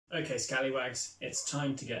Okay, scallywags, it's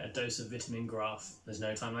time to get a dose of vitamin graph. There's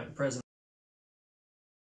no time like the present.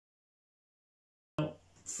 Now,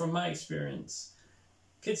 from my experience,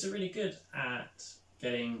 kids are really good at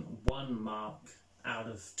getting 1 mark out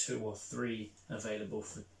of 2 or 3 available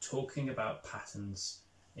for talking about patterns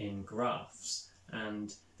in graphs,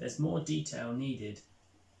 and there's more detail needed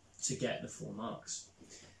to get the 4 marks.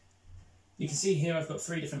 You can see here I've got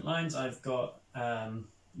 3 different lines. I've got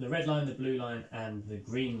the red line, the blue line and the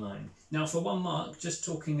green line. Now for 1 mark, just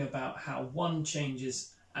talking about how one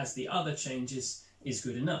changes as the other changes is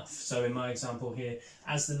good enough. So in my example here,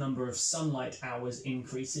 as the number of sunlight hours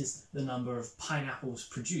increases, the number of pineapples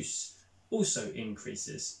produced also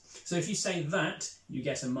increases. So if you say that, you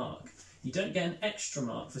get a mark. You don't get an extra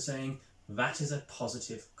mark for saying that is a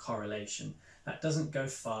positive correlation. That doesn't go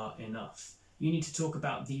far enough. You need to talk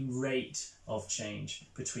about the rate of change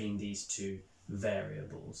between these 2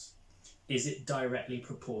 variables. Is it directly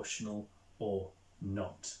proportional or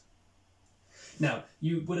not? Now,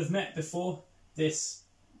 you would have met before this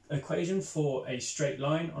equation for a straight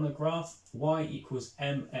line on a graph, y equals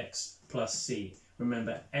mx plus c.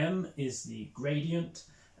 Remember, m is the gradient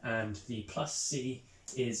and the plus c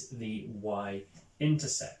is the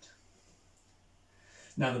y-intercept.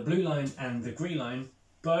 Now the blue line and the green line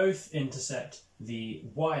both intersect the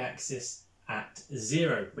y-axis at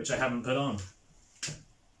 0, which I haven't put on.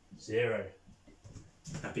 0.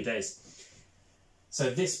 Happy days.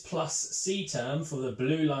 So this plus c term for the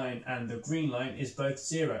blue line and the green line is both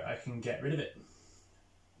 0. I can get rid of it.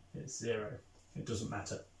 It's 0. It doesn't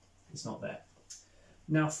matter. It's not there.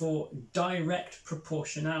 Now for direct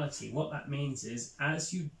proportionality, what that means is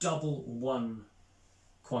as you double one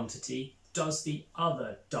quantity, does the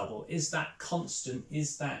other double? Is that constant?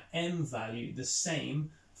 Is that m value the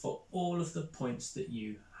same for all of the points that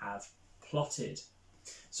you have plotted?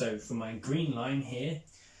 So for my green line here,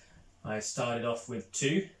 I started off with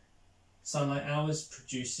 2 sunlight hours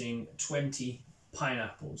producing 20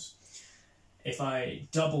 pineapples. If I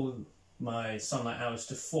double my sunlight hours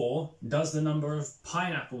to 4, does the number of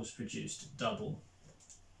pineapples produced double?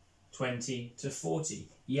 20 to 40.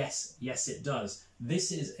 Yes, yes it does.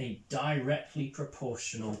 This is a directly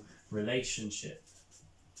proportional relationship.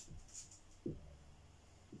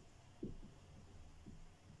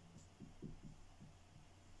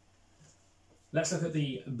 Let's look at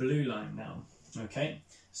the blue line now. Okay,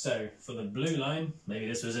 so for the blue line, maybe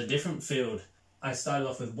this was a different field. I started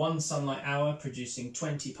off with 1 sunlight hour producing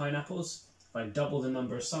 20 pineapples. If I double the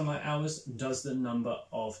number of sunlight hours, does the number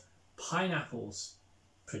of pineapples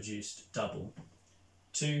produced double?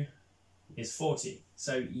 2 is 40.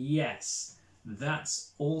 So yes,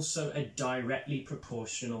 that's also a directly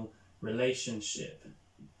proportional relationship.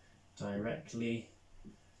 Directly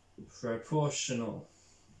proportional.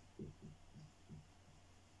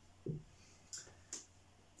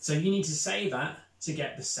 So you need to say that to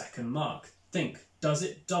get the 2nd mark. Think, does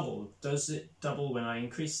it double? Does it double when I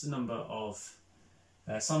increase the number of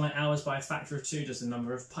sunlight hours by a factor of 2? Does the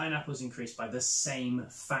number of pineapples increase by the same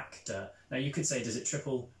factor? Now you could say, does it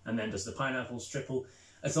triple? And then does the pineapples triple?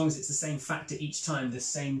 As long as it's the same factor each time, the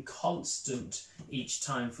same constant each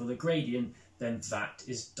time for the gradient, then that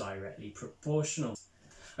is directly proportional.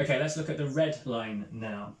 Okay, let's look at the red line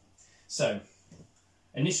now. So,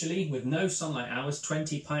 initially, with no sunlight hours,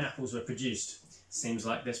 20 pineapples were produced. Seems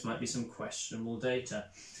like this might be some questionable data.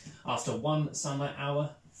 After 1 sunlight hour,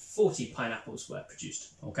 40 pineapples were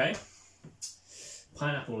produced. Okay?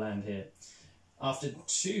 Pineapple land here. After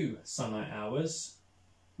 2 sunlight hours,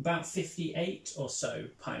 about 58 or so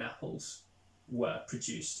pineapples were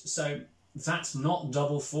produced. So that's not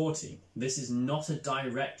double 40. This is not a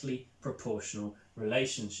directly proportional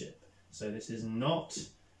relationship. So this is not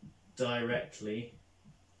directly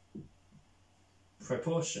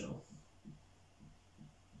proportional.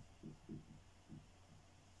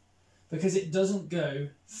 Because it doesn't go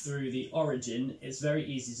through the origin, it's very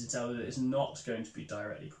easy to tell that it's not going to be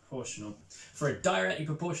directly proportional. For a directly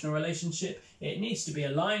proportional relationship, it needs to be a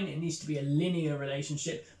line, it needs to be a linear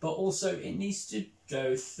relationship, but also it needs to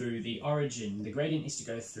go through the origin. The gradient needs to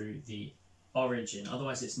go through the origin,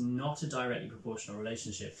 otherwise it's not a directly proportional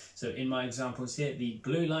relationship. So in my examples here, the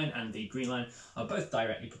blue line and the green line are both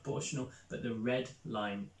directly proportional, but the red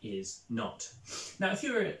line is not. Now if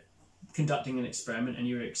you were conducting an experiment and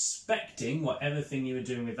you were expecting whatever thing you were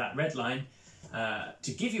doing with that red line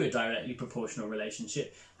to give you a directly proportional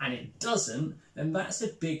relationship, and it doesn't, then that's a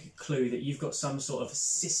big clue that you've got some sort of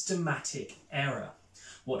systematic error.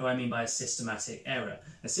 What do I mean by a systematic error?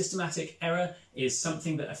 A systematic error is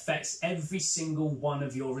something that affects every single one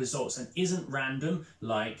of your results and isn't random,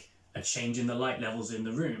 like a change in the light levels in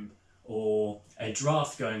the room, or a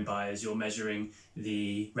draft going by as you're measuring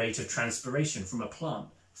the rate of transpiration from a plant,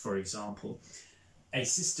 for example. A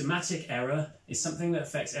systematic error is something that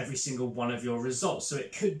affects every single one of your results. So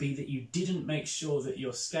it could be that you didn't make sure that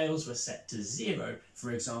your scales were set to 0,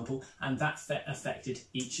 for example, and that affected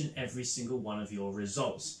each and every single one of your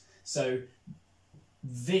results. So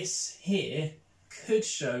this here could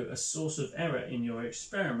show a source of error in your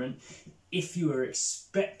experiment if you were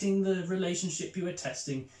expecting the relationship you were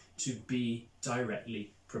testing to be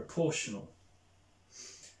directly proportional.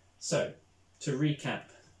 So, to recap,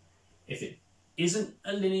 if it isn't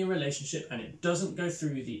a linear relationship and it doesn't go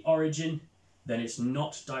through the origin, then it's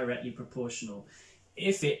not directly proportional.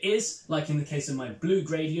 If it is, like in the case of my blue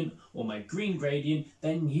gradient or my green gradient,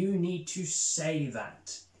 then you need to say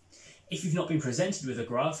that. If you've not been presented with a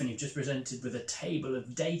graph and you've just presented with a table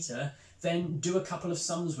of data, then do a couple of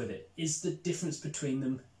sums with it. Is the difference between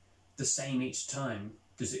them the same each time?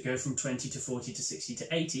 Does it go from 20 to 40 to 60 to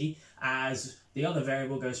 80 as the other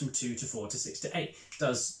variable goes from 2 to 4 to 6 to 8?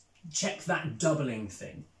 Check that doubling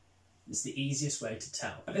thing. It's the easiest way to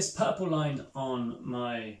tell. This purple line on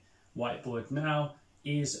my whiteboard now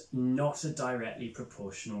is not a directly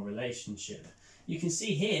proportional relationship. You can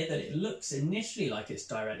see here that it looks initially like it's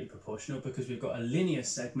directly proportional because we've got a linear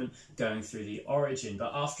segment going through the origin,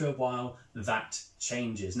 but after a while that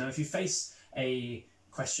changes. Now if you face a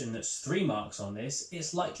question that's 3 marks on this,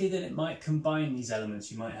 it's likely that it might combine these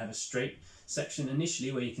elements. You might have a straight section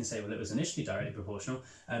initially where you can say, well, it was initially directly proportional,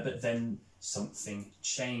 but then something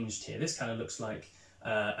changed here. This kind of looks like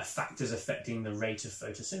a factors affecting the rate of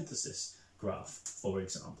photosynthesis graph, for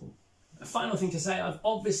example. A final thing to say, I've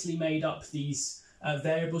obviously made up these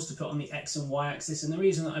variables to put on the x and y axis, and the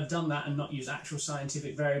reason that I've done that and not used actual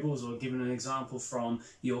scientific variables or given an example from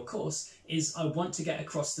your course is I want to get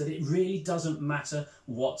across that it really doesn't matter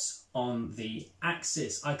what's on the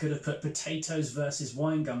axis. I could have put potatoes versus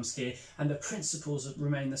wine gums here and the principles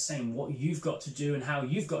remain the same. What you've got to do and how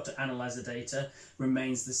you've got to analyse the data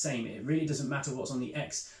remains the same. It really doesn't matter what's on the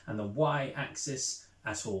x and the y axis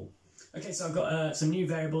at all. Okay, so I've got some new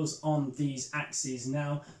variables on these axes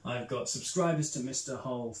now. I've got subscribers to Mr.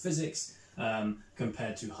 Hull Physics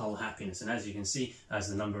compared to Hull Happiness. And as you can see, as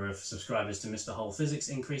the number of subscribers to Mr. Hull Physics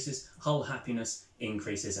increases, Hull Happiness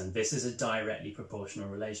increases. And this is a directly proportional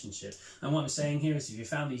relationship. And what I'm saying here is if you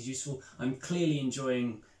found these useful, I'm clearly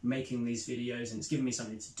enjoying making these videos and it's given me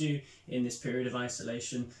something to do in this period of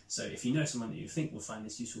isolation. So if you know someone that you think will find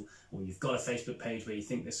this useful, or you've got a Facebook page where you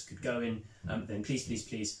think this could go in, then please, please,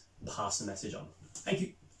 please, pass the message on. Thank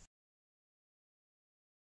you.